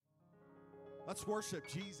Let's worship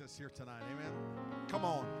Jesus here tonight. Amen. Come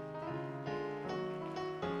on.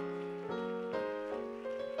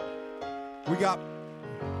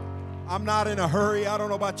 I'm not in a hurry. I don't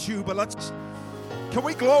know about you, but can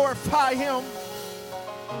we glorify him?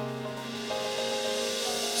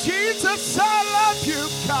 Jesus, I love you,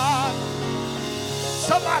 God.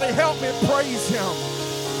 Somebody help me praise him.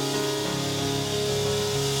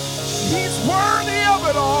 He's worthy of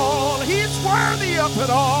it all. He's worthy of it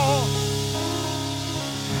all.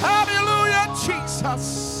 Hallelujah,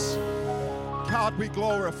 Jesus. God, we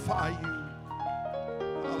glorify you.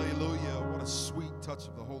 Hallelujah. What a sweet touch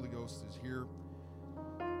of the Holy Ghost is here.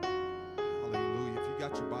 Hallelujah. If you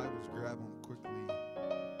got your Bibles, grab them quickly.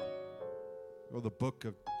 Go to the book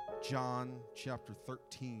of John, chapter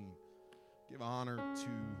 13. Give honor to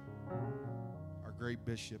our great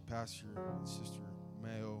bishop, Pastor and Sister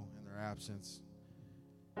Mayo, in their absence.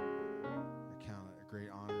 I count it a great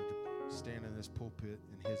honor to stand in this pulpit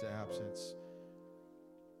in his absence.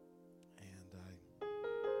 And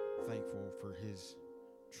I'm thankful for his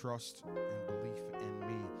trust and belief in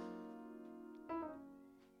me.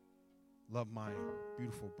 Love my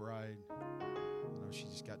beautiful bride. I know she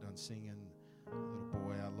just got done singing. Little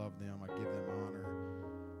boy, I love them. I give them honor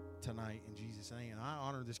tonight in Jesus' name. And I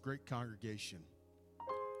honor this great congregation.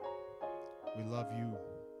 We love you.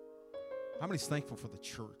 How many's thankful for the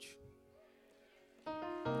church?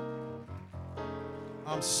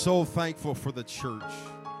 I'm so thankful for the church.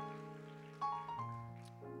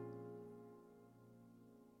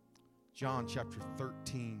 John chapter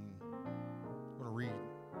 13. I'm going to read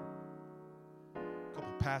a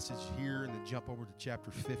couple passages here and then jump over to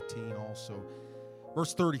chapter 15 also.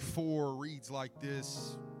 Verse 34 reads like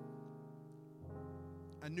this.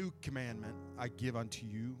 A new commandment I give unto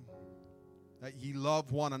you, that ye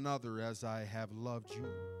love one another as I have loved you,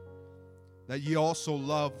 that ye also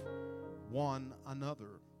love one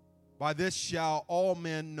another. By this shall all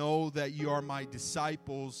men know that ye are my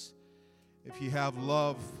disciples, if ye have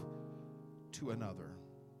love to another,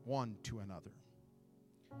 one to another.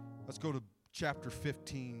 Let's go to chapter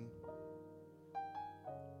 15,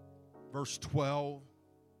 verse 12.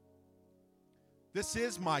 This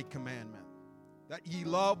is my commandment, that ye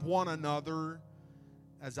love one another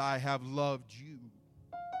as I have loved you.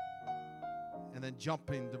 And then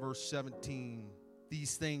jumping to verse 17,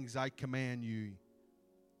 these things I command you,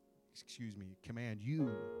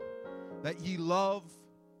 that ye love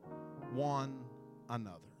one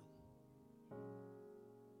another.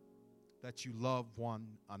 That you love one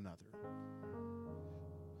another.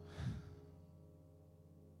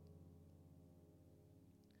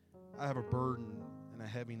 I have a burden and a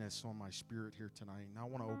heaviness on my spirit here tonight, and I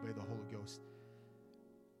want to obey the Holy Ghost.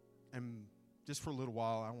 And just for a little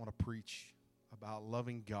while, I want to preach about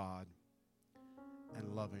loving God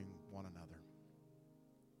and loving one another.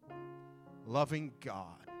 Loving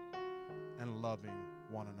God and loving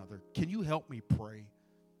one another. Can you help me pray?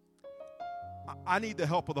 I need the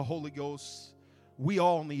help of the Holy Ghost. We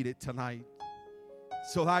all need it tonight,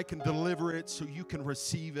 so that I can deliver it, so you can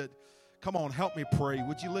receive it. Come on, help me pray.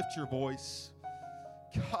 Would you lift your voice?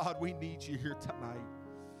 God, we need you here tonight.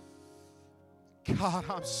 God,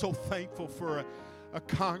 I'm so thankful for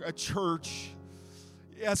a church.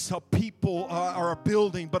 Yes, a people or a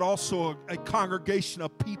building, but also a congregation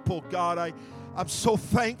of people. God, I'm so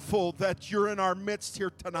thankful that you're in our midst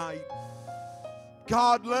here tonight.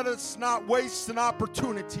 God, let us not waste an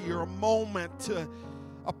opportunity or a moment to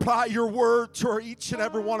apply your word to each and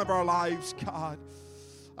every one of our lives, God.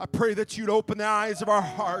 I pray that you'd open the eyes of our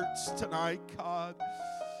hearts tonight, God.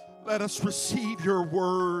 Let us receive your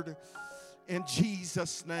word in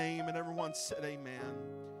Jesus' name. And everyone said amen.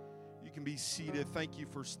 You can be seated. Thank you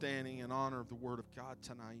for standing in honor of the word of God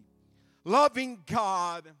tonight. Loving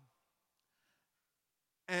God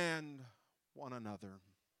and one another.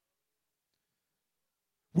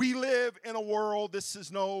 We live in a world, this is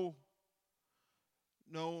no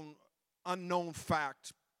unknown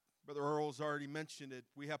fact. Brother Earl's already mentioned it.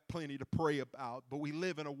 We have plenty to pray about. But we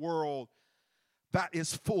live in a world that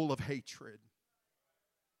is full of hatred.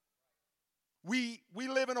 We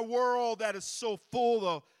live in a world that is so full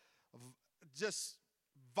of just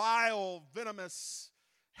vile, venomous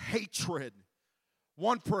hatred.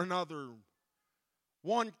 One for another.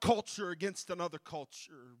 One culture against another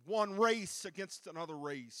culture. One race against another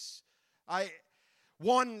race.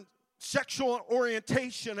 One sexual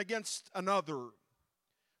orientation against another.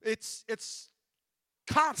 It's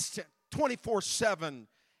constant, 24/7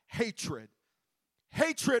 hatred.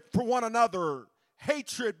 Hatred for one another.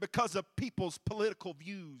 Hatred because of people's political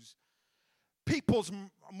views. People's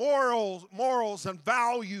morals and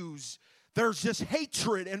values there's just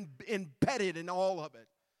hatred embedded in all of it.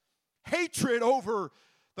 Hatred over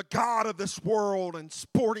the God of this world and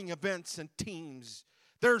sporting events and teams.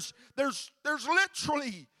 There's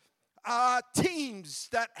literally teams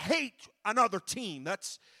that hate another team.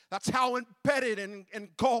 That's how embedded and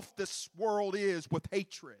engulfed this world is with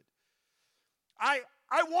hatred. I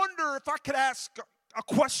wonder if I could ask a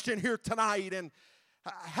question here tonight, and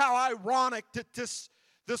how ironic that this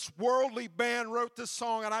worldly band wrote this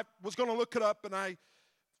song, and I was going to look it up, and I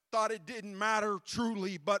thought it didn't matter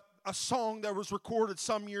truly, but a song that was recorded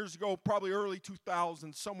some years ago, probably early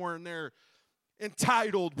 2000s, somewhere in there,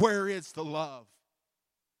 entitled, "Where is the Love?"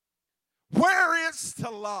 Where is the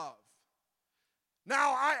love?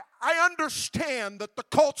 Now, I understand that the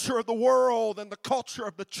culture of the world and the culture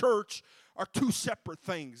of the church are two separate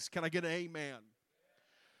things. Can I get an amen?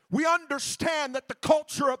 We understand that the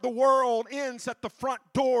culture of the world ends at the front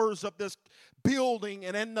doors of this building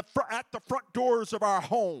and at the front doors of our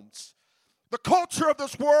homes. The culture of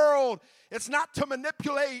this world is not to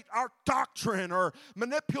manipulate our doctrine or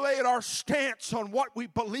manipulate our stance on what we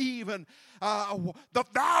believe and the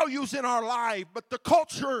values in our life. But the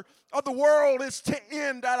culture of the world is to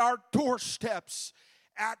end at our doorsteps,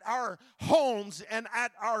 at our homes, and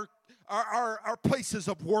at our places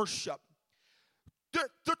of worship.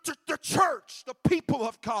 The church, the people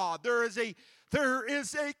of God, there is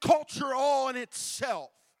a culture all in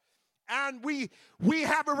itself. And we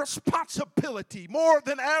have a responsibility, more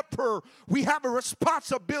than ever, we have a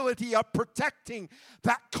responsibility of protecting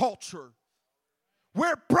that culture.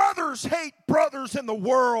 Where brothers hate brothers in the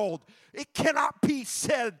world, it cannot be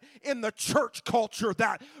said in the church culture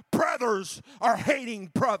that brothers are hating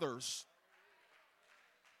brothers.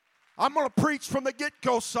 I'm going to preach from the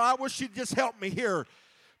get-go, so I wish you'd just help me here.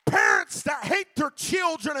 Parents that hate their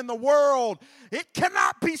children in the world, it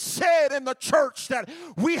cannot be said in the church that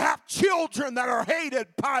we have children that are hated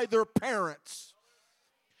by their parents.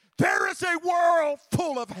 There is a world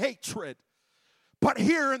full of hatred. But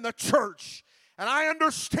here in the church, and I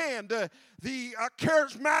understand the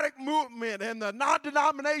charismatic movement and the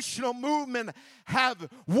non-denominational movement have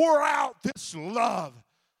wore out this love.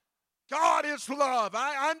 God is love.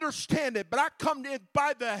 I understand it, but I come in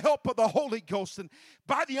by the help of the Holy Ghost and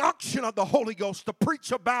by the unction of the Holy Ghost to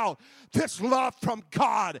preach about this love from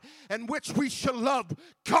God, in which we should love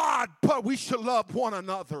God, but we should love one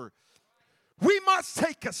another. We must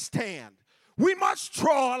take a stand. We must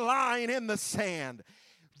draw a line in the sand.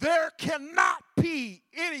 There cannot be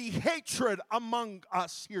any hatred among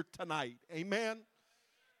us here tonight. Amen.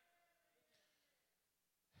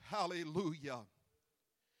 Hallelujah.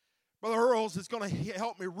 Brother Earls is going to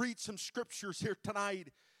help me read some scriptures here tonight.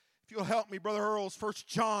 If you'll help me, Brother Earls, 1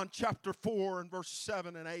 John chapter 4 and verse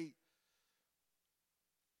 7 and 8.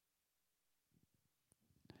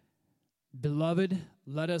 Beloved,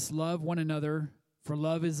 let us love one another, for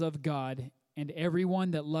love is of God, and everyone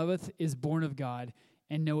that loveth is born of God,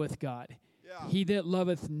 and knoweth God. Yeah. He that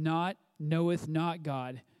loveth not knoweth not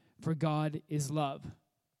God, for God is love.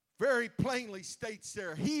 Very plainly states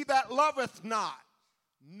there, he that loveth not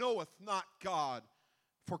knoweth not God,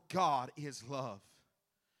 for God is love.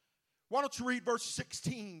 Why don't you read verse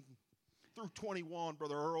 16 through 21,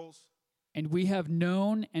 Brother Earls? And we have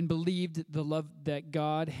known and believed the love that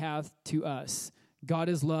God hath to us. God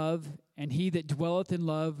is love, and he that dwelleth in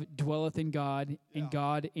love dwelleth in God, and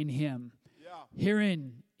God in him.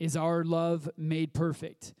 Herein is our love made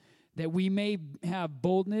perfect, that we may have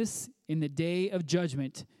boldness in the day of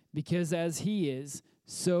judgment, because as he is,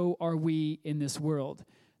 so are we in this world.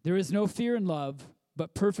 There is no fear in love,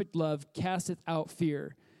 but perfect love casteth out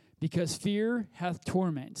fear, because fear hath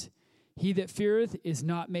torment. He that feareth is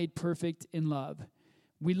not made perfect in love.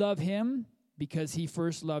 We love him because he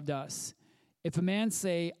first loved us. If a man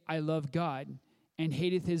say, I love God, and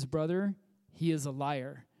hateth his brother, he is a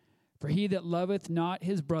liar. For he that loveth not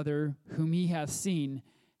his brother whom he hath seen,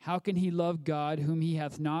 how can he love God whom he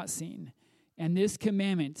hath not seen? And this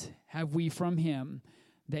commandment have we from him,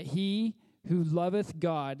 that he who loveth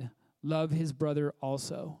God love his brother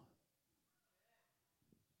also.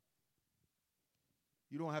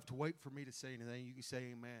 You don't have to wait for me to say anything. You can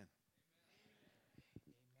say amen.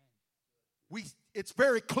 It's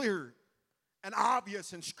very clear and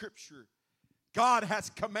obvious in Scripture. God has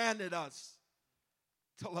commanded us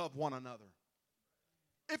to love one another.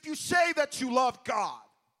 If you say that you love God,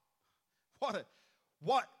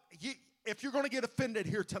 if you're going to get offended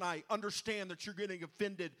here tonight, understand that you're getting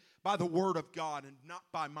offended by the word of God and not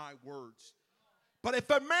by my words. But if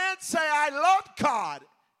a man say, I love God,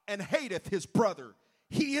 and hateth his brother,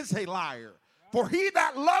 he is a liar. For he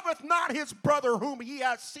that loveth not his brother whom he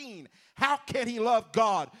hath seen, how can he love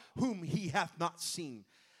God whom he hath not seen?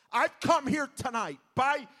 I've come here tonight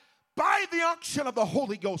by the unction of the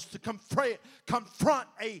Holy Ghost to confront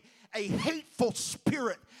a hateful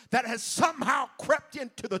spirit that has somehow crept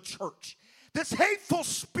into the church. This hateful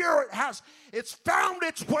spirit it's found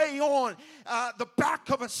its way on the back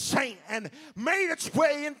of a saint and made its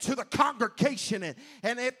way into the congregation,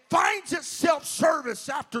 and it finds itself service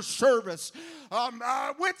after service,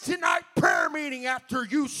 Wednesday night prayer meeting after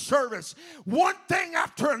youth service, one thing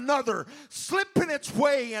after another, slipping its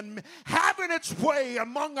way and having its way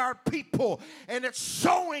among our people, and it's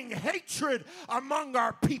sowing hatred among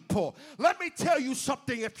our people. Let me tell you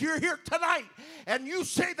something. If you're here tonight and you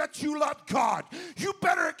say that you love God, you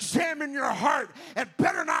better examine your heart and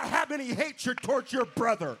better not have any hatred towards your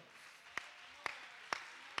brother.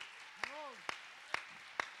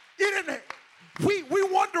 We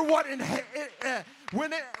wonder what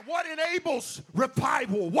enables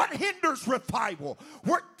revival, what hinders revival.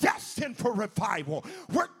 We're destined for revival.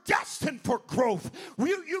 We're destined for growth.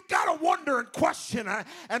 You got to wonder and question,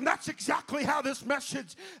 and that's exactly how this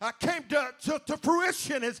message came to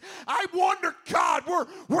fruition. Is I wonder, God,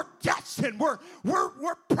 we're destined. We're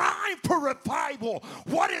primed for revival.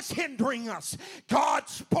 What is hindering us? God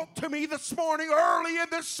spoke to me this morning early in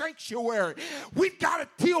this sanctuary. We've got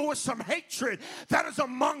to deal with some hatred that is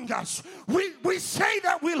among us. We say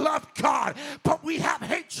that we love God, but we have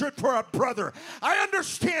hatred for a brother. I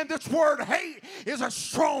understand this word hate is a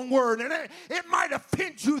strong word, and it might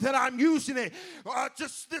offend you that I'm using it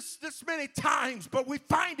just this many times, but we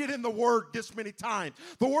find it in the word this many times.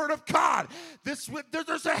 The word of God. There's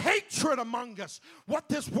a hatred among us. What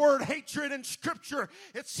this word hatred in Scripture,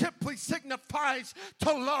 it simply signifies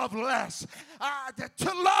to love less.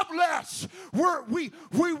 To love less.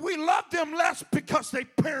 We love them less because they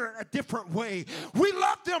parent a different way. We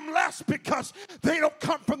love them less because they don't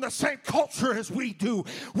come from the same culture as we do.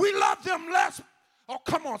 We love them less. Oh,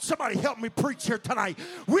 come on, somebody help me preach here tonight.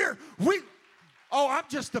 Oh, I'm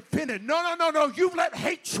just offended. No. You've let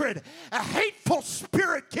hatred, a hateful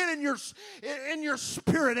spirit get in your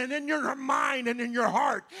spirit and in your mind and in your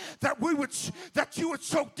heart that you would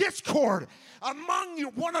sow discord among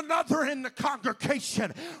one another in the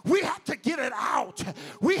congregation. We have to get it out.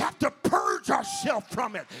 We have to purge ourselves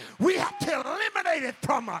from it. We have to eliminate it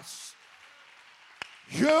from us.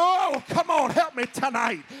 Yo, come on, help me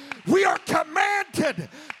tonight. We are commanded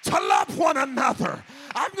to love one another.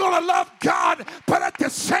 I'm going to love God, but at the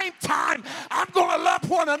same time, I'm going to love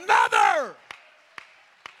one another.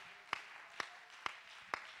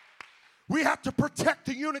 We have to protect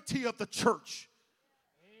the unity of the church.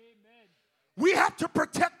 Amen. We have to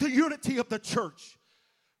protect the unity of the church.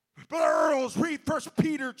 Brother Earls, read 1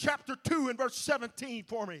 Peter chapter 2 and verse 17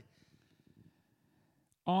 for me.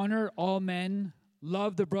 Honor all men,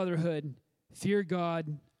 love the brotherhood, fear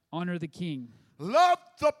God, honor the king. Love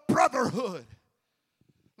the brotherhood.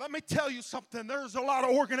 Let me tell you something. There's a lot of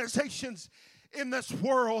organizations in this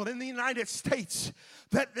world, in the United States,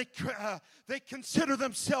 that they consider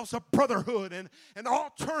themselves a brotherhood, and in all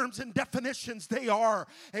terms and definitions, they are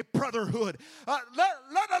a brotherhood.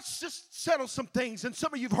 Let us just settle some things, and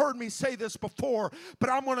some of you have heard me say this before, but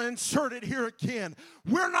I'm going to insert it here again.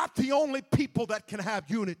 We're not the only people that can have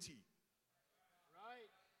unity.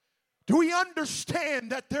 Do we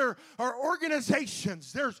understand that there are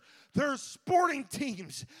organizations, there's sporting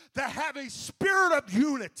teams that have a spirit of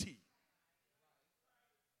unity?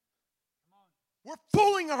 We're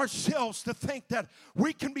fooling ourselves to think that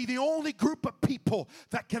we can be the only group of people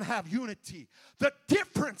that can have unity. The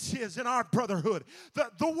difference is in our brotherhood.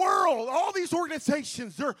 The world, all these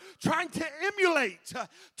organizations, they're trying to emulate,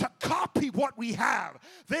 to copy what we have.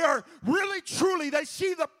 They are really, truly, they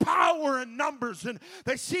see the power in numbers, and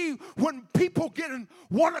they see when people get in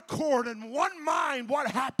one accord and one mind, what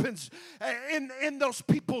happens in those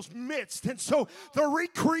people's midst. And so they're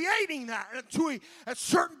recreating that. And to a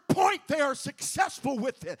certain point, they are successful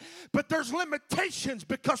with it, but there's limitations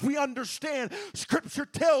because we understand Scripture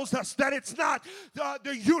tells us that it's not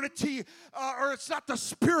the unity or it's not the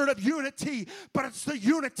spirit of unity, but it's the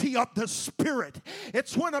unity of the Spirit.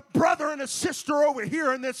 It's when a brother and a sister over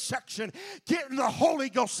here in this section get in the Holy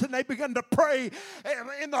Ghost and they begin to pray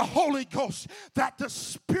in the Holy Ghost that the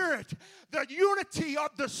Spirit, the unity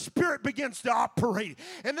of the Spirit begins to operate.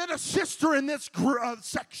 And then a sister in this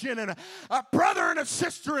section and a brother and a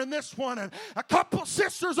sister in this one and a couple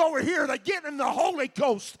sisters over here, they get in the Holy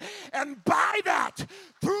Ghost. And by that,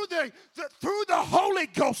 through the Holy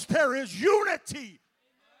Ghost, there is unity.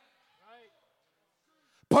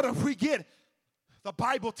 But if we get, the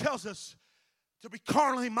Bible tells us To be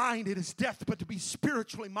carnally minded is death, but to be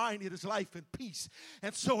spiritually minded is life and peace.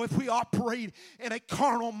 And so if we operate in a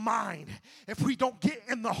carnal mind, if we don't get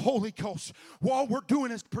in the Holy Ghost, all we're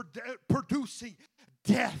doing is producing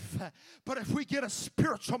death. But if we get a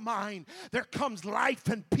spiritual mind, there comes life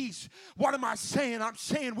and peace. What am I saying? I'm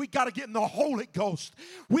saying we got to get in the Holy Ghost.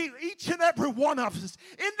 Each and every one of us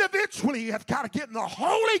individually have got to get in the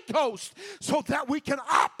Holy Ghost so that we can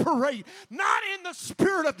operate not in the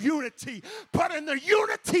spirit of unity, but in the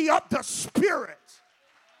unity of the Spirit.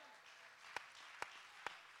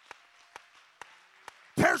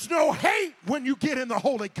 There's no hate when you get in the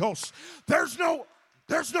Holy Ghost. There's no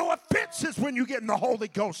offenses when you get in the Holy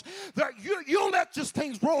Ghost. You'll let just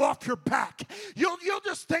things roll off your back. You'll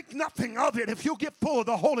just think nothing of it if you get full of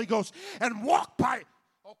the Holy Ghost and walk by.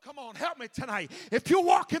 Oh, come on, help me tonight. If you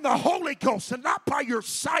walk in the Holy Ghost and not by your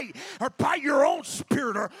sight or by your own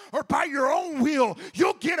spirit or by your own will,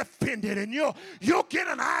 you'll get offended and you'll get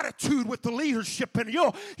an attitude with the leadership and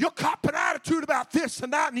you'll cop an attitude about this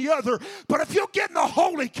and that and the other. But if you get in the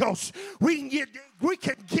Holy Ghost, we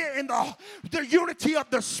can get in the unity of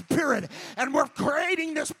the Spirit, and we're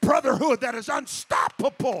creating this brotherhood that is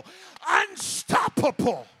unstoppable.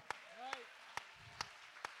 Unstoppable.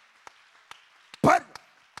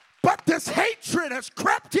 But this hatred has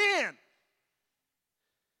crept in.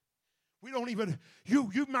 We don't even,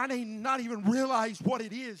 you might not even realize what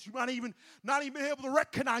it is. You might even not even be able to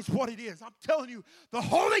recognize what it is. I'm telling you, the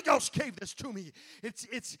Holy Ghost gave this to me. It's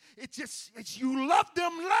you love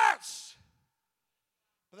them less.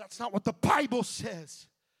 But that's not what the Bible says.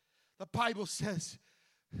 The Bible says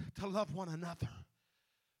to love one another.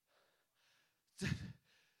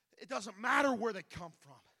 It doesn't matter where they come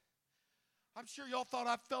from. I'm sure y'all thought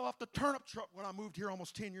I fell off the turnip truck when I moved here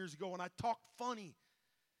almost 10 years ago and I talked funny.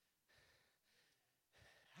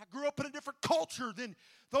 I grew up in a different culture than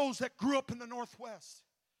those that grew up in the Northwest.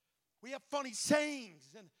 We have funny sayings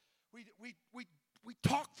and we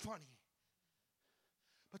talk funny.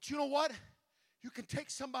 But you know what? You can take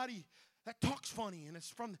somebody that talks funny and it's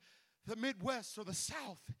from the Midwest or the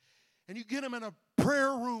South, and you get them in a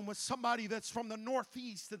prayer room with somebody that's from the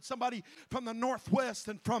Northeast and somebody from the Northwest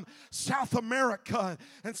and from South America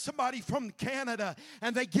and somebody from Canada,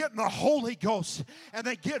 and they get in the Holy Ghost and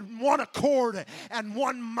they get in one accord and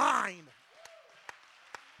one mind.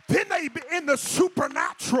 Then they, in the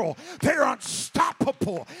supernatural, they're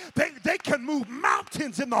unstoppable. They can move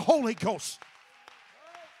mountains in the Holy Ghost.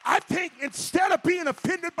 I think instead of being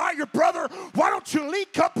offended by your brother, why don't you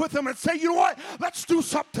link up with him and say, you know what, let's do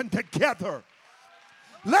something together.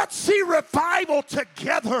 Let's see revival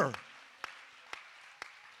together.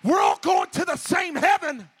 We're all going to the same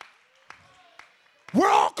heaven. We're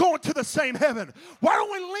all going to the same heaven. Why don't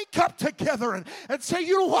we link up together and say,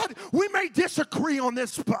 you know what? We may disagree on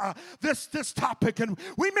this topic, and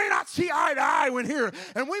we may not see eye to eye when here,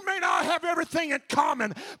 and we may not have everything in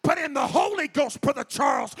common, but in the Holy Ghost, Brother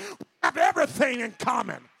Charles, we have everything in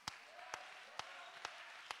common.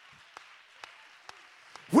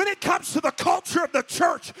 When it comes to the culture of the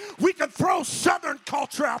church, we can throw Southern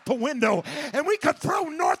culture out the window, and we can throw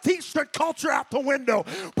Northeastern culture out the window,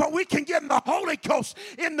 but we can get in the Holy Ghost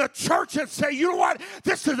in the church and say, you know what?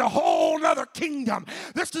 This is a whole nother kingdom.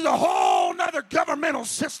 This is a whole nother governmental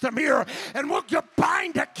system here, and we'll get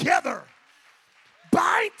bind together.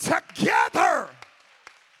 Bind together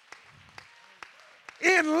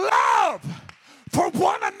in love for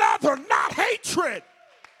one another, not hatred.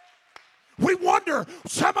 We wonder,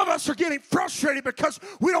 some of us are getting frustrated because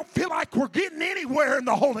we don't feel like we're getting anywhere in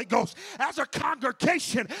the Holy Ghost as a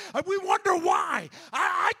congregation. We wonder why.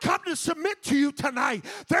 I come to submit to you tonight.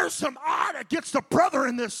 There's some odd against the brother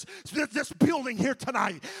in this building here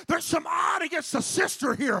tonight. There's some odd against the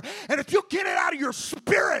sister here. And if you get it out of your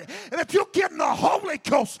spirit, and if you get in the Holy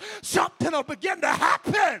Ghost, something will begin to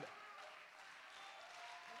happen.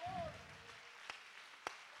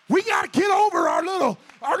 We got to get over our little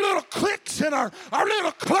cliques and our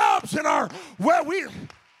little clubs and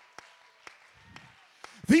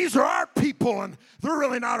these are our people and they're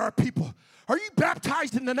really not our people. Are you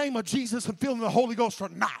baptized in the name of Jesus and feeling the Holy Ghost or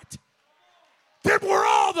not? Then we're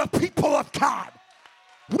all the people of God.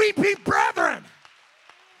 We be brethren.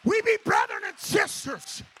 We be brethren and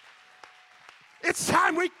sisters. It's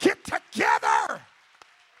time we get together.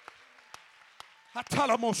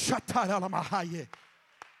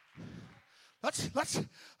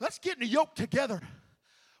 Let's get in a yoke together.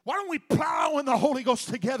 Why don't we plow in the Holy Ghost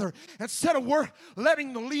together instead of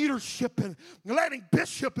letting the leadership and letting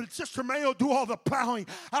Bishop and Sister Mayo do all the plowing?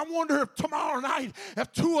 I wonder if tomorrow night,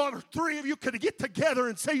 if 2 or 3 of you could get together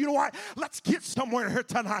and say, you know what, let's get somewhere here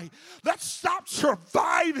tonight. Let's stop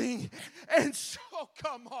surviving. And so,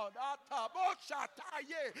 come on.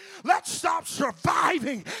 Let's stop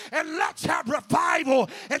surviving and let's have revival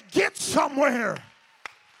and get somewhere.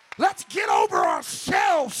 Let's get over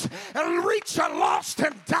ourselves and reach a lost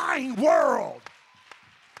and dying world.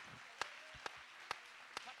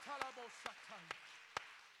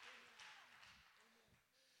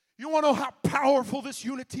 You want to know how powerful this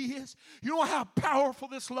unity is? You know how powerful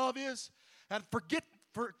this love is? And forgive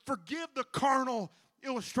the carnal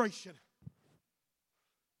illustration.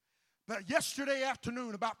 But yesterday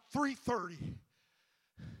afternoon, about 3:30,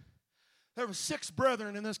 there were 6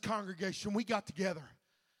 brethren in this congregation. We got together.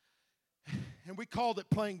 And we called it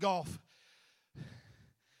playing golf.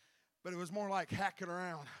 But it was more like hacking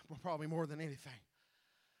around, probably more than anything.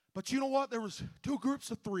 But you know what? There was 2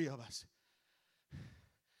 groups of 3 of us.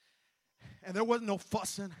 And there wasn't no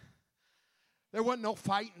fussing. There wasn't no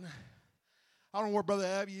fighting. I don't know where Brother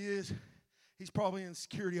Abby is. He's probably in the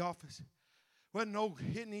security office. Wasn't no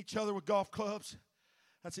hitting each other with golf clubs.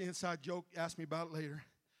 That's an inside joke. Ask me about it later.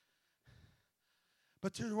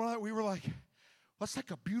 But we were like, let's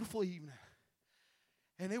take a beautiful evening.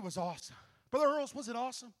 And it was awesome. Brother Earls, was it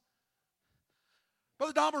awesome?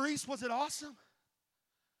 Brother Damaris, was it awesome?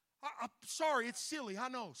 I'm sorry, it's silly. I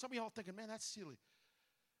know. Some of y'all thinking, man, that's silly.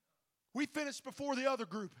 We finished before the other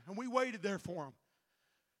group, and we waited there for them.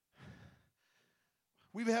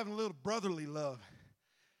 We were having a little brotherly love.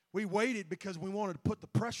 We waited because we wanted to put the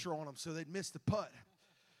pressure on them so they'd miss the putt.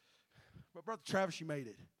 But Brother Travis, you made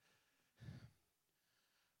it.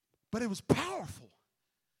 But it was powerful.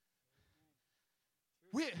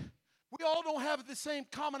 We all don't have the same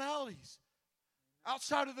commonalities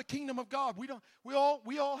outside of the kingdom of God. We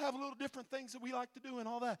all have a little different things that we like to do and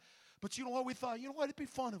all that. But you know what? We thought, you know what? It'd be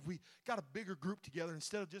fun if we got a bigger group together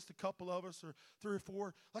instead of just a couple of us or 3 or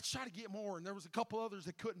 4. Let's try to get more. And there was a couple others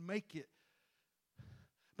that couldn't make it.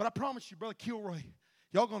 But I promise you, Brother Kilroy,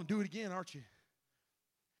 y'all going to do it again, aren't you?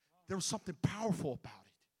 There was something powerful about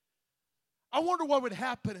it. I wonder what would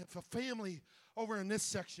happen if a family over in this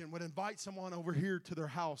section would invite someone over here to their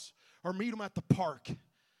house or meet them at the park.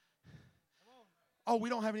 Oh, we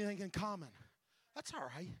don't have anything in common. That's all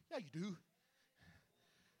right. Yeah, you do.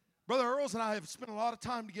 Brother Earls and I have spent a lot of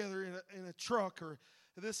time together in a truck or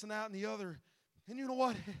this and that and the other. And you know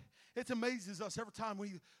what? It amazes us every time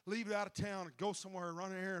we leave out of town and go somewhere and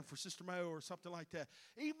run an errand for Sister Mayo or something like that.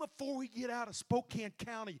 Even before we get out of Spokane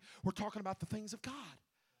County, we're talking about the things of God.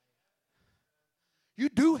 You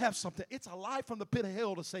do have something. It's a lie from the pit of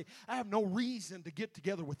hell to say, I have no reason to get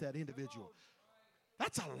together with that individual.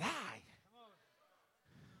 That's a lie.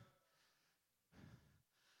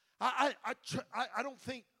 I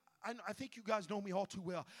think you guys know me all too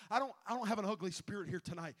well. I don't have an ugly spirit here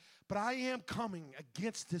tonight, but I am coming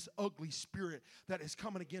against this ugly spirit that is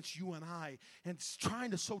coming against you and I and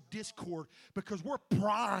trying to sow discord because we're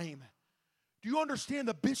prime. Do you understand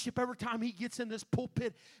the bishop, every time he gets in this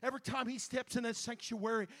pulpit, every time he steps in this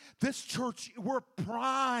sanctuary, this church, we're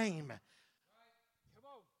prime.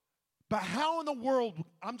 But how in the world,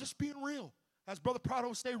 I'm just being real, as Brother Prado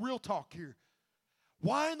would say, real talk here.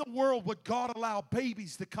 Why in the world would God allow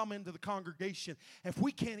babies to come into the congregation if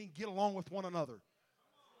we can't even get along with one another?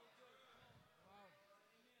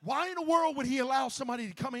 Why in the world would he allow somebody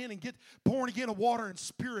to come in and get born again of water and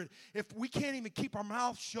spirit if we can't even keep our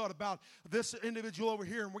mouth shut about this individual over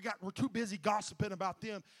here and we're too busy gossiping about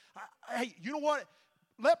them? Hey, you know what?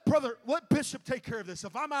 Let Bishop take care of this.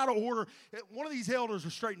 If I'm out of order, one of these elders will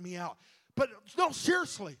straighten me out. But no,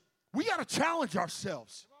 seriously, we got to challenge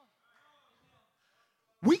ourselves.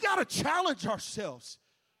 We got to challenge ourselves.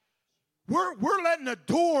 We're letting the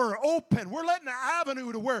door open. We're letting the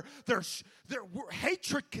avenue to where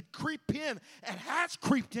hatred could creep in and has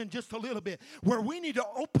creeped in just a little bit, where we need to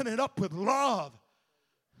open it up with love.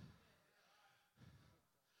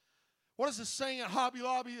 What is the saying at Hobby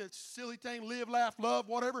Lobby? It's a silly thing, live, laugh, love,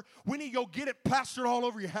 whatever. We need to go get it plastered all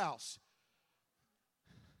over your house.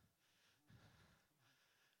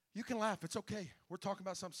 You can laugh. It's okay. We're talking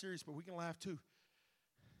about something serious, but we can laugh too.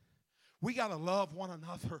 We got to love one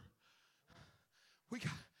another.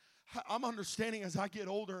 I'm understanding as I get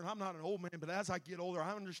older, and I'm not an old man, but as I get older,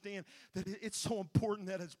 I understand that it's so important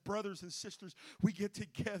that as brothers and sisters, we get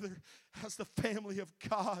together as the family of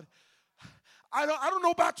God. I don't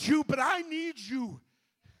know about you, but I need you.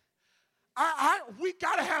 We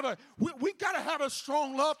got to have a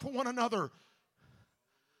strong love for one another.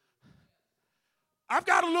 I've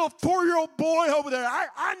got a little 4-year-old boy over there.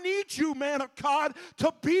 I need you, man of God,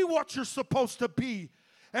 to be what you're supposed to be.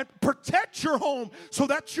 And protect your home so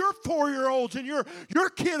that your 4-year-olds and your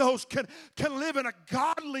kiddos can live in a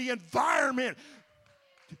godly environment.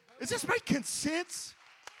 Is this making sense?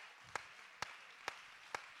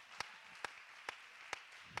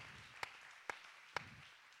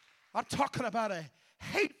 I'm talking about a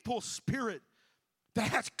hateful spirit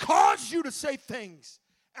that has caused you to say things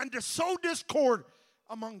and to sow discord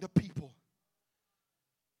among the people.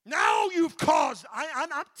 Now you've caused, I'm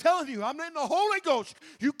telling you, I'm in the Holy Ghost.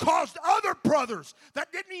 You caused other brothers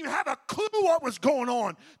that didn't even have a clue what was going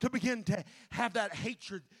on to begin to have that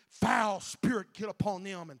hatred, foul spirit get upon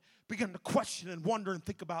them and begin to question and wonder and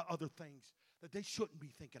think about other things that they shouldn't be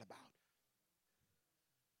thinking about.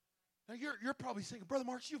 Now you're probably thinking, Brother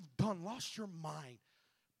Mark, you've lost your mind.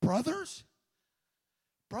 Brothers?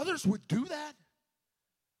 Brothers would do that?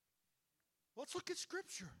 Let's look at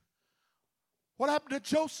Scripture. What happened to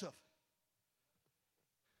Joseph?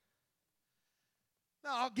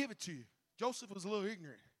 Now, I'll give it to you. Joseph was a little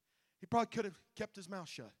ignorant. He probably could have kept his mouth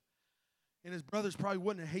shut. And his brothers probably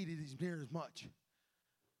wouldn't have hated him near as much.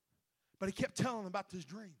 But he kept telling them about this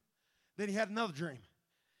dream. Then he had another dream.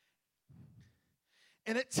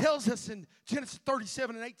 And it tells us in Genesis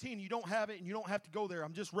 37 and 18, you don't have it and you don't have to go there.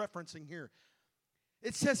 I'm just referencing here.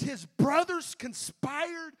 It says his brothers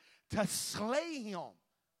conspired to slay him.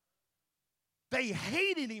 They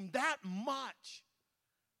hated him that much.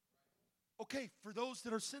 Okay, for those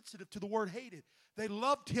that are sensitive to the word hated, they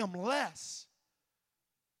loved him less.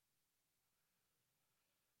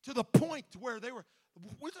 To the point where they were,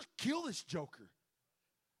 we'll just kill this joker.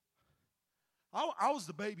 I was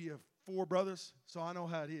the baby of 4 brothers, so I know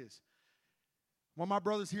how it is. When my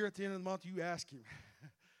brother's here at the end of the month, you ask him.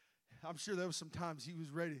 I'm sure there was some times he was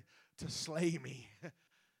ready to slay me.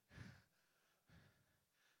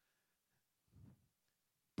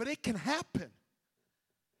 But it can happen.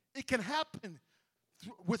 It can happen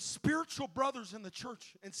with spiritual brothers in the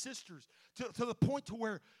church and sisters to the point to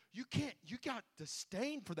where you got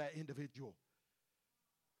disdain for that individual.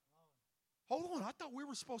 Hold on, I thought we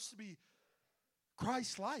were supposed to be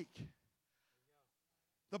Christ-like.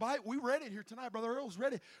 The Bible, we read it here tonight. Brother Earl's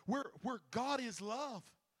read it. Where God is love.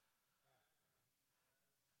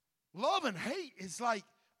 Love and hate is like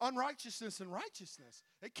unrighteousness and righteousness.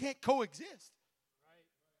 They can't coexist.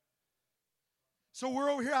 So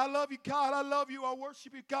we're over here, I love you, God, I love you, I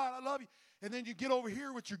worship you, God, I love you. And then you get over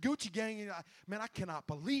here with your Gucci gang, and man, I cannot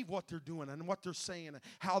believe what they're doing and what they're saying and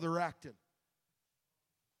how they're acting.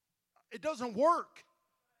 It doesn't work.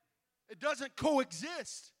 It doesn't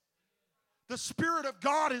coexist. The Spirit of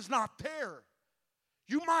God is not there.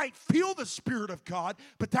 You might feel the Spirit of God,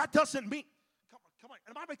 but that doesn't mean, come on,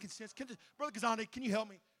 am I making sense? Brother Gazande, can you help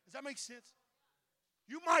me? Does that make sense?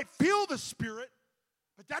 You might feel the Spirit,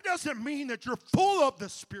 but that doesn't mean that you're full of the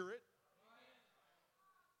Spirit.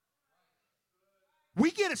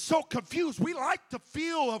 We get it so confused. We like the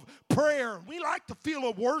feel of prayer. And we like the feel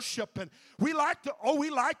of worship. And we like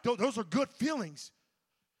those are good feelings.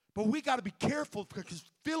 But we got to be careful because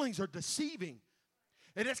feelings are deceiving.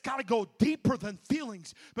 And it's got to go deeper than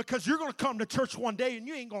feelings, because you're going to come to church one day and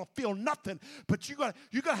you ain't going to feel nothing. But you're going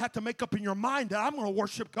to have to make up in your mind that I'm going to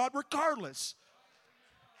worship God regardless.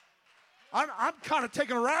 I'm kind of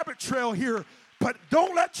taking a rabbit trail here, but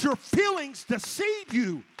don't let your feelings deceive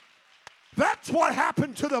you. That's what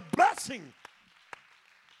happened to the blessing.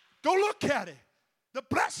 Go look at it. The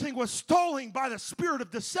blessing was stolen by the spirit of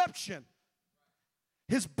deception.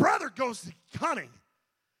 His brother goes to hunting.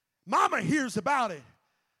 Mama hears about it.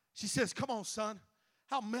 She says, come on, son.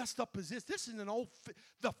 How messed up is this? This is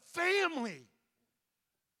the family.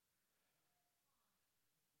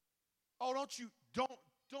 Oh,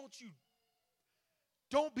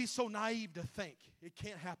 don't be so naive to think it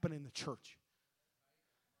can't happen in the church.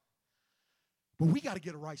 But we got to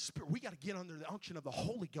get a right spirit. We got to get under the unction of the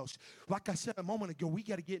Holy Ghost. Like I said a moment ago, we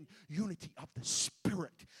got to get in unity of the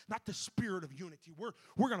Spirit, not the spirit of unity. We're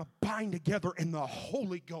going to bind together in the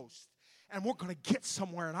Holy Ghost, and we're going to get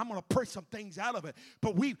somewhere, and I'm going to pray some things out of it.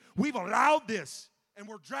 But we've allowed this, and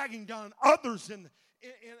we're dragging down others in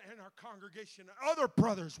our congregation, other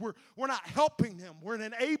brothers. We're not helping them. We're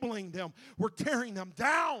enabling them. We're tearing them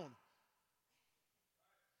down.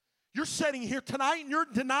 You're sitting here tonight and you're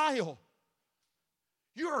in denial.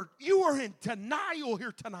 You are in denial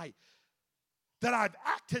here tonight that I've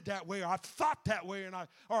acted that way, or I've thought that way,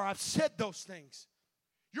 or I've said those things.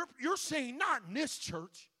 You're saying not in this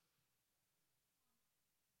church.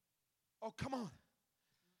 Oh, come on.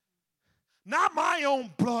 Not my own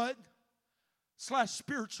blood /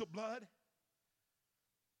 spiritual blood.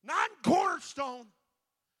 Not in Cornerstone.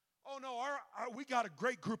 Oh, no, we got a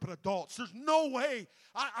great group of adults. There's no way.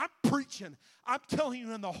 I'm preaching. I'm telling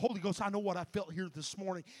you in the Holy Ghost, I know what I felt here this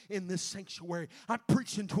morning in this sanctuary. I'm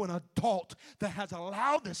preaching to an adult that has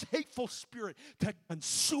allowed this hateful spirit to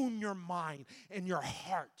consume your mind and your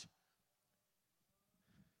heart.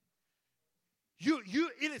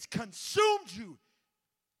 It has consumed you.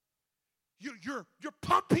 You're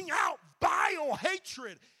pumping out vile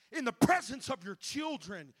hatred in the presence of your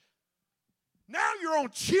children. Now your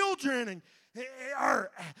own children are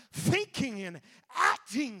thinking and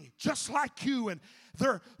acting just like you, and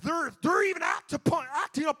they're even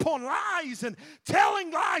acting upon lies and telling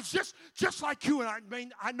lies just like you. And I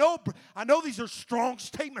mean, I know these are strong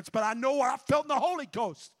statements, but I know what I felt in the Holy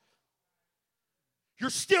Ghost. You're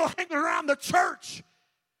still hanging around the church,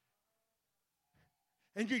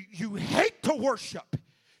 and you hate to worship.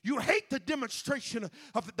 You hate the demonstration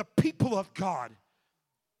of the people of God.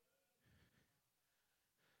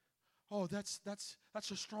 Oh, that's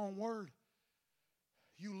a strong word.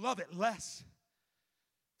 You love it less.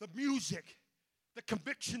 The music, the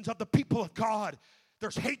convictions of the people of God,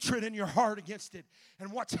 there's hatred in your heart against it.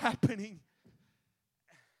 And what's happening?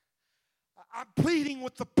 I'm pleading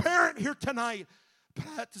with the parent here tonight,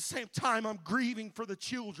 but at the same time, I'm grieving for the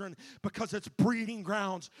children because it's breeding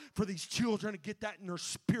grounds for these children to get that in their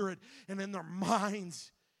spirit and in their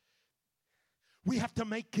minds. We have to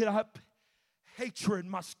make it up. Hatred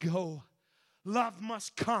must go. Love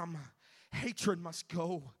must come. Hatred must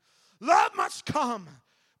go. Love must come,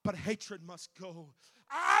 but hatred must go.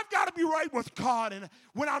 I've got to be right with God, and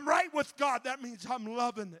when I'm right with God, that means I'm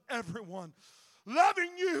loving everyone. Loving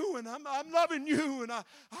you, and I'm loving you, and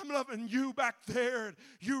I'm loving you back there, and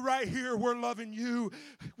you right here, we're loving you.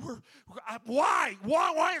 Why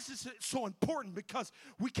is this so important? Because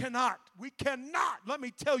we cannot, let me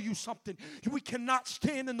tell you something. We cannot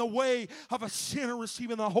stand in the way of a sinner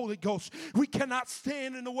receiving the Holy Ghost. We cannot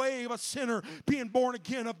stand in the way of a sinner being born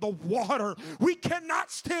again of the water. We cannot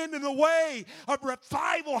stand in the way of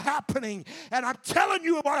revival happening. And I'm telling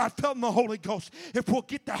you what I felt in the Holy Ghost. If we'll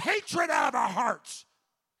get the hatred out of our hearts,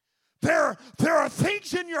 there are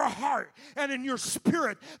things in your heart and in your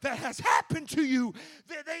spirit that has happened to you.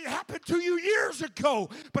 They happened to you years ago,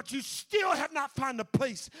 but you still have not found a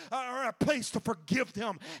place to forgive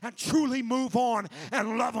them and truly move on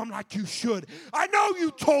and love them like you should. I know you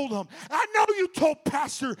told them. I know you told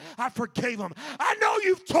Pastor I forgave them. I know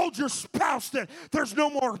you've told your spouse that there's no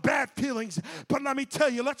more bad feelings. But let me tell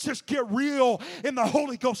you, let's just get real in the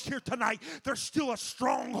Holy Ghost here tonight. There's still a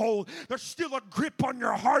stronghold. There's still a grip on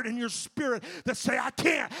your heart and your spirit that say, I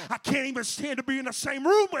can't even stand to be in the same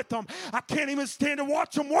room with them. I can't even stand to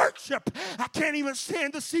watch them worship. I can't even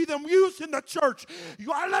stand to see them used in the church.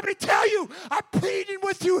 Let me tell you, I'm pleading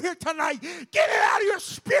with you here tonight. Get it out of your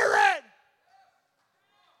spirit.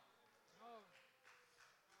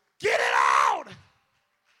 Get it out.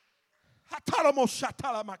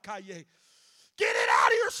 Get it out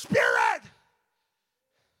of your spirit.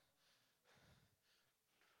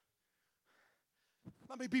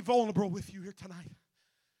 Let me be vulnerable with you here tonight.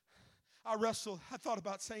 I wrestled. I thought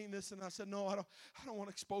about saying this, and I said, no, I don't want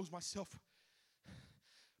to expose myself.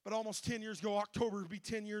 But almost 10 years ago, October would be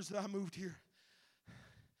 10 years that I moved here.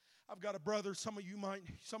 I've got a brother. Some of you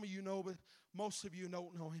know, but most of you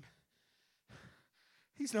don't know him.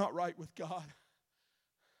 He's not right with God.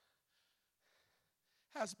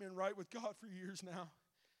 Hasn't been right with God for years now.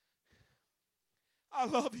 I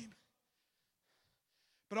love him.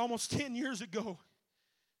 But almost 10 years ago,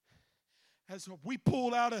 as we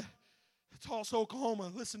pulled out of Tulsa,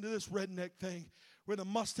 Oklahoma, listen to this redneck thing, with a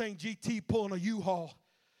Mustang GT pulling a U-Haul.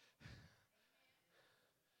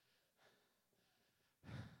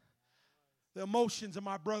 The emotions of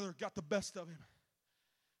my brother got the best of him.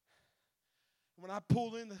 When I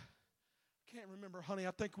pulled in, I can't remember, honey,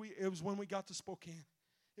 I think it was when we got to Spokane.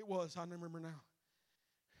 It was, I remember now.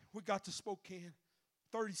 We got to Spokane,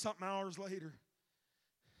 30-something hours later,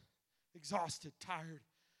 exhausted, tired.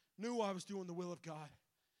 Knew I was doing the will of God.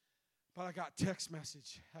 But I got text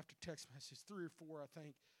message after text message, 3 or 4, I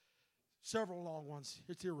think. Several long ones.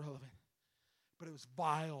 It's irrelevant. But it was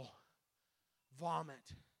vile, vomit,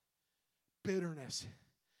 bitterness.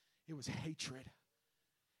 It was hatred.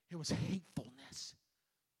 It was hatefulness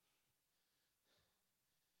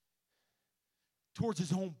towards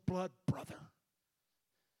his own blood brother.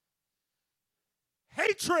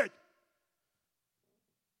 Hatred.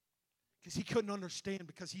 Because he couldn't understand,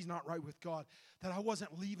 because he's not right with God, that I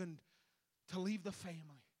wasn't leaving to leave the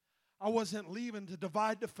family. I wasn't leaving to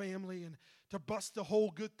divide the family and to bust the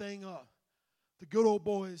whole good thing up. The good old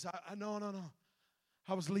boys, no.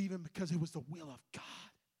 I was leaving because it was the will of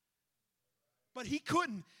God. But he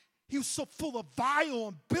couldn't. He was so full of vile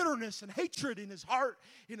and bitterness and hatred in his heart,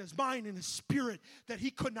 in his mind, in his spirit, that he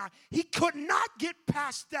could not get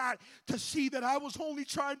past that to see that I was only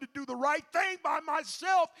trying to do the right thing by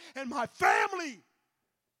myself and my family.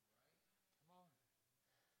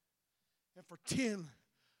 And for 10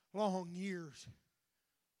 long years,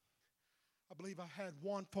 I believe I had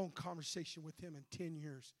one phone conversation with him in 10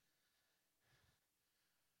 years.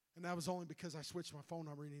 And that was only because I switched my phone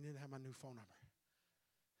number and he didn't have my new phone number.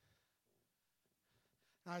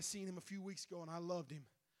 And I seen him a few weeks ago and I loved him.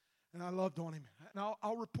 And I loved on him. And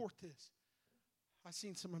I'll report this. I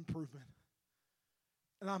seen some improvement.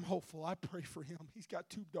 And I'm hopeful. I pray for him. He's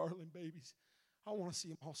got 2 darling babies. I want to see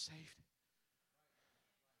them all saved.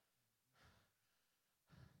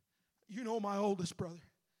 You know my oldest brother.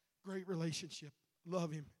 Great relationship.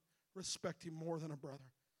 Love him. Respect him more than a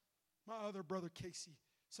brother. My other brother, Casey.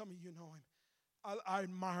 Some of you know him. I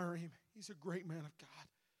admire him. He's a great man of God.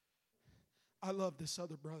 I love this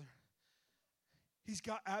other brother. He's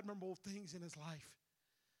got admirable things in his life.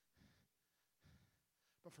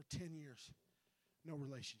 But for 10 years, no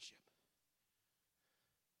relationship.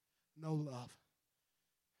 No love.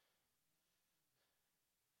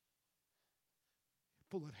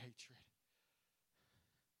 Full of hatred.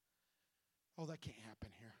 Oh, that can't happen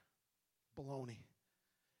here. Baloney.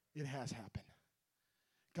 It has happened.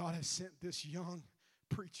 God has sent this young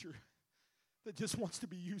preacher that just wants to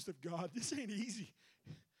be used of God. This ain't easy.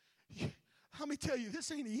 Let me tell you,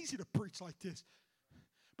 this ain't easy to preach like this.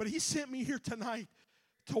 But he sent me here tonight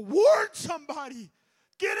to warn somebody.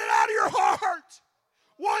 Get it out of your heart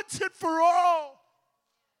once and for all.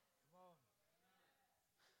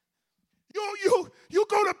 You'll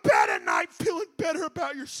go to bed at night feeling better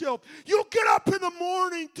about yourself. You'll get up in the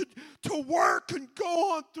morning to work and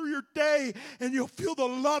go on through your day, and you'll feel the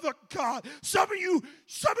love of God. Some of you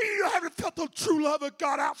haven't felt the true love of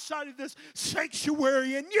God outside of this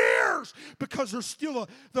sanctuary in years because there's still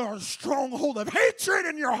a stronghold of hatred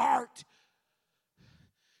in your heart.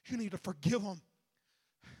 You need to forgive them.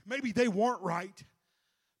 Maybe they weren't right,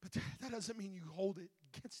 but that doesn't mean you hold it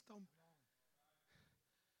against them.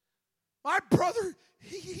 My brother,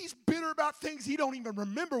 he's bitter about things he don't even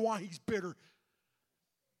remember why he's bitter.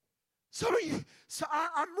 Some of you,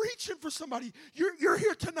 I'm reaching for somebody. You're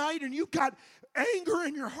here tonight and you've got anger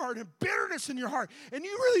in your heart and bitterness in your heart, and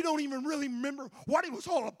you really don't even really remember what it was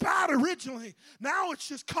all about originally. Now it's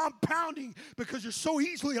just compounding because you're so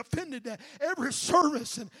easily offended that every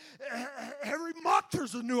service and every month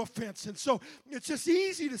there's a new offense. And so it's just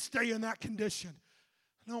easy to stay in that condition.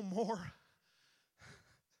 No more.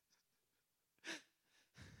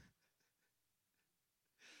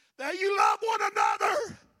 That you love one another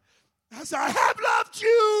as I have loved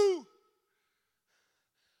you.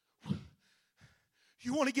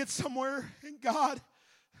 You want to get somewhere in God?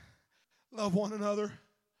 Love one another.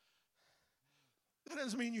 That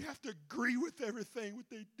doesn't mean you have to agree with everything what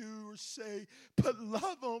they do or say, but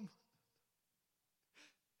love them.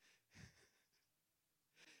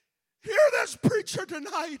 Hear this preacher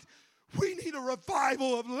tonight. We need a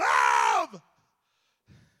revival of love.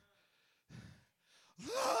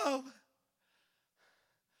 Love.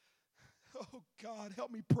 Oh, God, help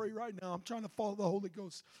me pray right now. I'm trying to follow the Holy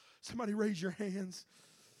Ghost. Somebody raise your hands.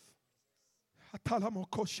 Come on.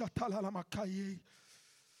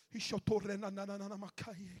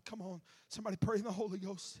 Somebody pray in the Holy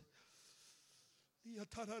Ghost.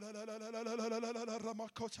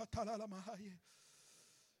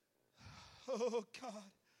 Oh,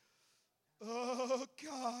 God. Oh,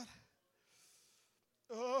 God.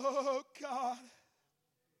 Oh, God.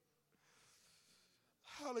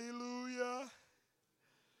 Hallelujah.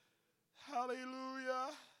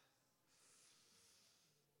 Hallelujah.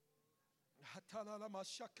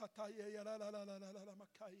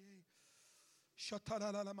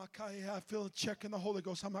 I feel a check in the Holy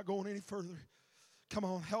Ghost. I'm not going any further. Come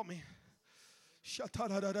on, help me.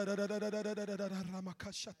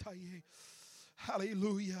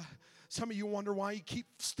 Hallelujah. Some of you wonder why you keep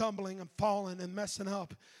stumbling and falling and messing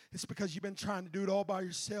up. It's because you've been trying to do it all by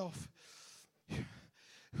yourself.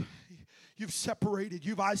 You've separated,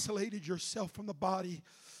 you've isolated yourself from the body.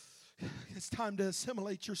 It's time to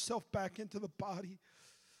assimilate yourself back into the body.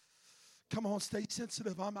 Come on, stay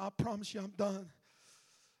sensitive. I promise you I'm done.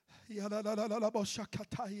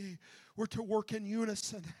 We're to work in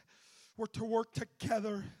unison. We're to work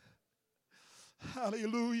together.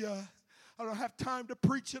 Hallelujah. I don't have time to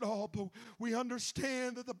preach it all, but we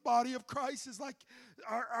understand that the body of Christ is like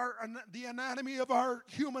the anatomy of our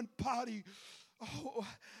human body. Oh,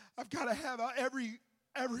 I've got to have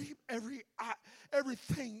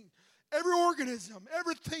everything Every organism,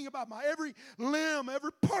 everything about every limb,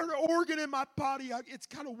 every part of organ in my body, it's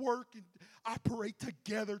got to work and operate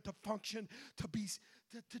together to function, to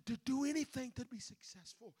do anything to be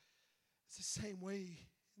successful. It's the same way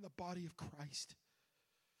in the body of Christ.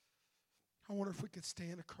 I wonder if we could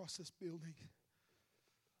stand across this building.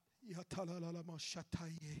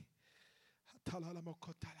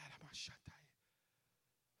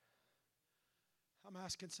 I'm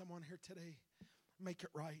asking someone here today, make it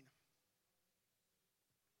right.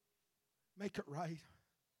 Make it right.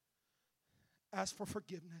 Ask for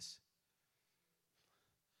forgiveness.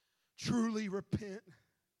 Truly repent.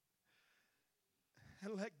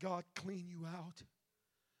 And let God clean you out.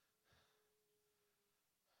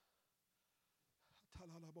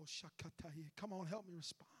 Come on, help me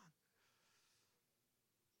respond.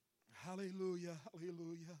 Hallelujah,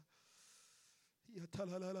 hallelujah.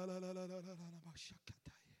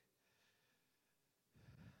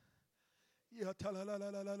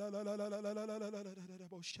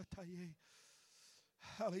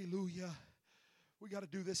 Hallelujah. We got to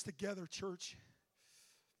do this together, church.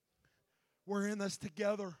 We're in this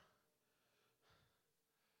together.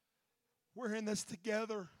 We're in this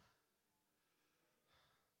together.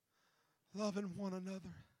 Loving one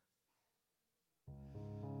another.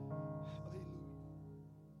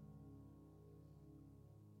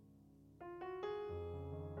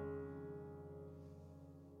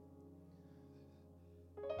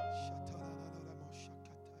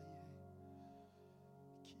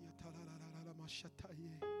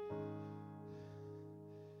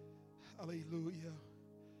 Hallelujah.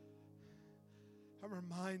 I'm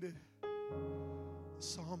reminded the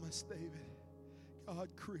psalmist David, God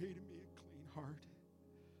created me a clean heart,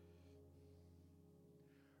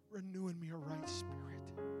 renewing me a right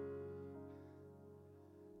spirit.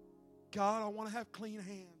 God, I want to have clean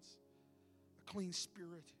hands, a clean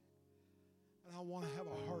spirit, and I want to have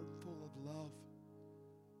a heart full of love.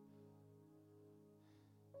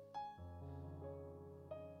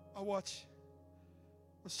 I watch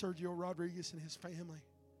Sergio Rodriguez and his family.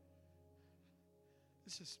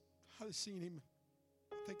 It's just, I've seen him.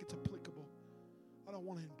 I think it's applicable. I don't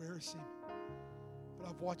want to embarrass him. But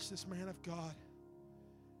I've watched this man of God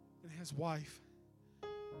and his wife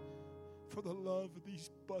for the love of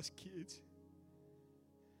these bus kids.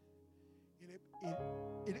 And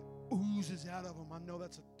it oozes out of them. I know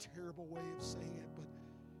that's a terrible way of saying it, but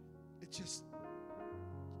it just,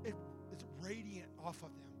 it's radiant off of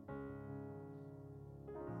them.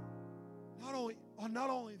 Not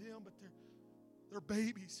only them, but their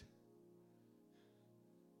babies.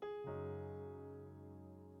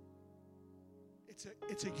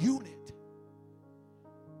 It's a unit.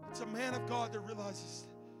 It's a man of God that realizes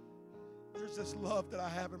there's this love that I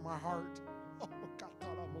have in my heart. Oh,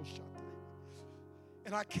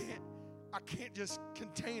 and I can't just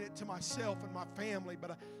contain it to myself and my family,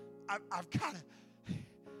 but I've got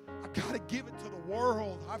to give it to the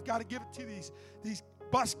world. I've got to give it to these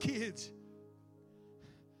bus kids.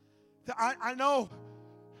 I know,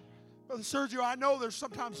 Brother Sergio, I know there's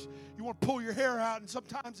sometimes you want to pull your hair out, and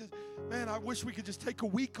sometimes, man, I wish we could just take a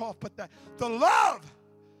week off. But the love,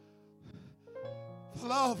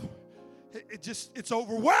 it's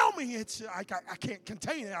overwhelming. I can't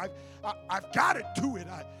contain it. I've got it to it.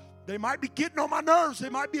 They might be getting on my nerves. They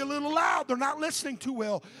might be a little loud. They're not listening too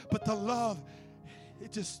well. But the love,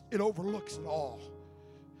 it overlooks it all.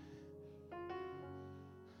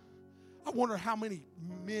 I wonder how many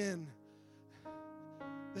men,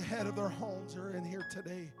 the head of their homes, are in here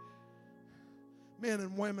today. Men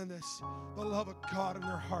and women, the love of God in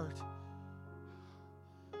their heart.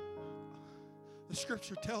 The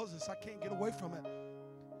scripture tells us, I can't get away from it,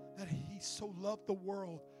 that He so loved the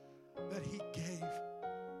world that He gave.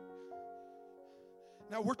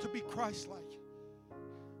 Now we're to be Christ-like.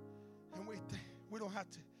 And we don't have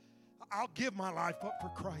to. I'll give my life up for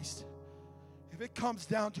Christ. If it comes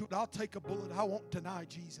down to it, I'll take a bullet. I won't deny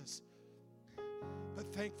Jesus.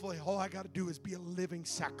 But thankfully, all I got to do is be a living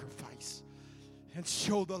sacrifice and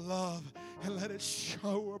show the love and let it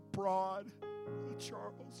show abroad.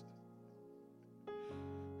 Charles,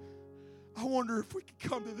 I wonder if we could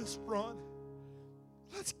come to this front.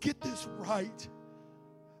 Let's get this right.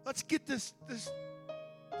 Let's get this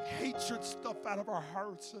hatred stuff out of our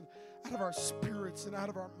hearts and out of our spirits and out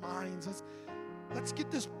of our minds. Let's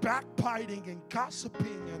get this backbiting and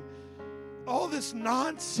gossiping and all this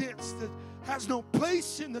nonsense that has no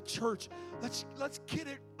place in the church. Let's get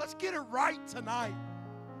it right tonight.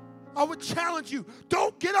 I would challenge you,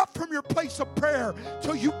 don't get up from your place of prayer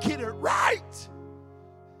till you get it right.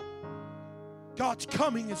 God's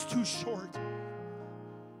coming is too short.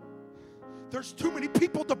 There's too many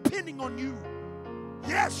people depending on you.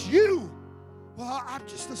 Yes, you. Well, I'm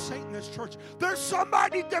just a saint in this church. There's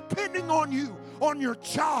somebody depending on you, on your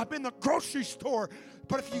job, in the grocery store.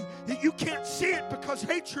 But if you can't see it because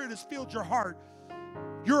hatred has filled your heart,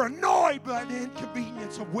 you're annoyed by the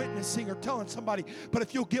inconvenience of witnessing or telling somebody. But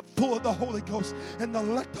if you'll get full of the Holy Ghost and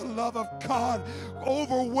let the love of God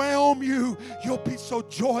overwhelm you, you'll be so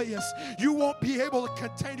joyous. You won't be able to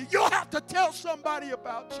contain it. You'll have to tell somebody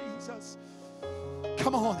about Jesus.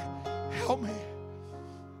 Come on, help me.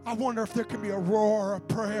 I wonder if there can be a roar of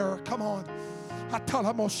prayer. Come on. I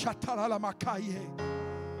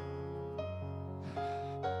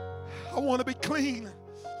want to be clean.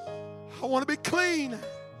 I want to be clean.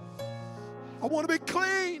 I want to be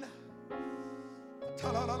clean.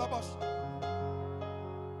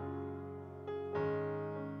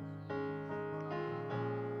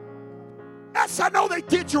 Yes, I know they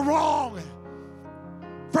did you wrong.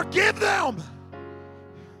 Forgive them.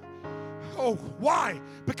 Oh, why?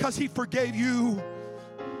 Because he forgave you.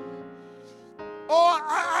 Oh,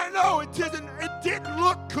 I know it didn't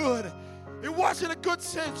look good. It wasn't a good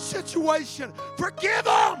situation. Forgive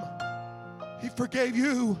him. He forgave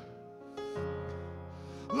you.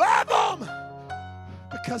 Love him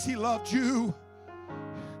because he loved you.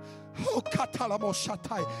 Oh,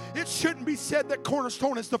 it shouldn't be said that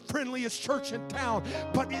Cornerstone is the friendliest church in town,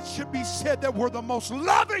 but it should be said that we're the most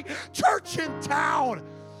loving church in town.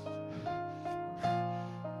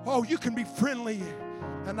 Oh, you can be friendly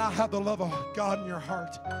and not have the love of God in your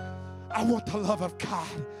heart. I want the love of God.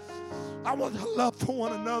 I want the love for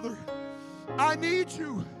one another. I need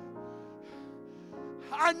you.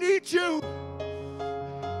 I need you.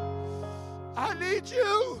 I need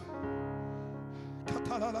you.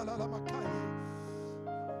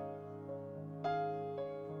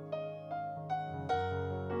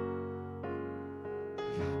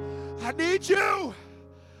 I need you.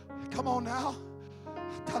 Come on now.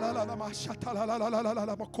 I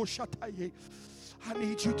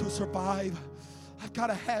need you to survive. I've got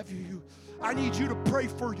to have you. I need you to pray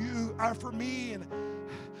for you, for me, and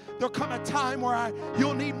there'll come a time where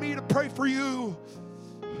you'll need me to pray for you.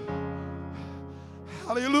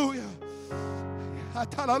 Hallelujah.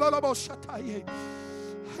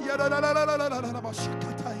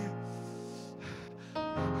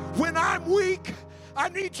 When I'm weak, I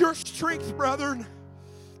need your strength, brethren.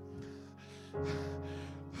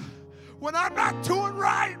 When I'm not doing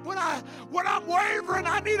right, when I'm wavering,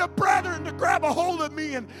 I need a brethren to grab a hold of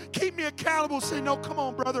me and keep me accountable. Say, no, come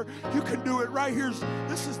on, brother. You can do it. Right here.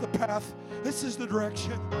 This is the path. This is the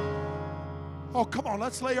direction. Oh, come on.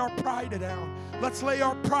 Let's lay our pride down. Let's lay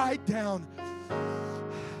our pride down.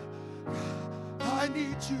 I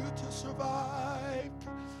need you to survive.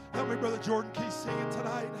 Help me, Brother Jordan. Keep singing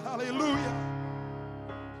tonight. Hallelujah.